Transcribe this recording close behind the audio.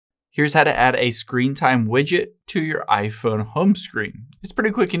Here's how to add a screen time widget to your iPhone home screen. It's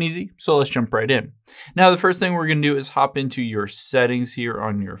pretty quick and easy, so let's jump right in. Now, the first thing we're gonna do is hop into your settings here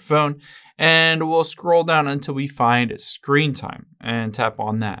on your phone, and we'll scroll down until we find screen time and tap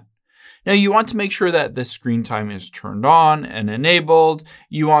on that. Now, you want to make sure that the screen time is turned on and enabled.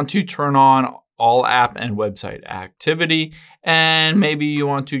 You want to turn on all app and website activity, and maybe you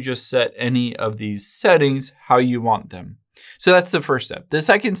want to just set any of these settings how you want them. So that's the first step. The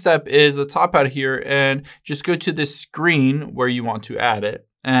second step is let's hop out of here and just go to the screen where you want to add it,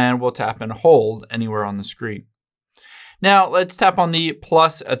 and we'll tap and hold anywhere on the screen. Now let's tap on the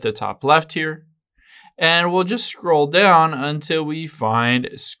plus at the top left here, and we'll just scroll down until we find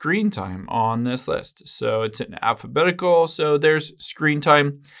screen time on this list. So it's in alphabetical, so there's screen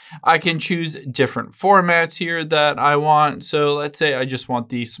time. I can choose different formats here that I want. So let's say I just want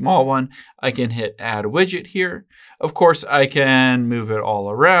the small one. I can hit add widget here. Of course, I can move it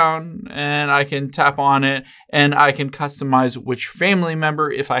all around and I can tap on it and I can customize which family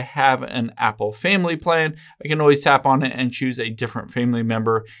member. If I have an Apple family plan, I can always tap on it and choose a different family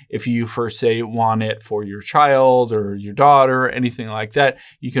member. If you first say want it for your child or your daughter or anything like that,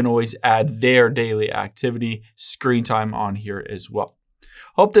 you can always add their daily activity screen time on here as well.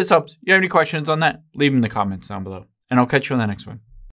 Hope this helps. If you have any questions on that, leave them in the comments down below, and I'll catch you on the next one.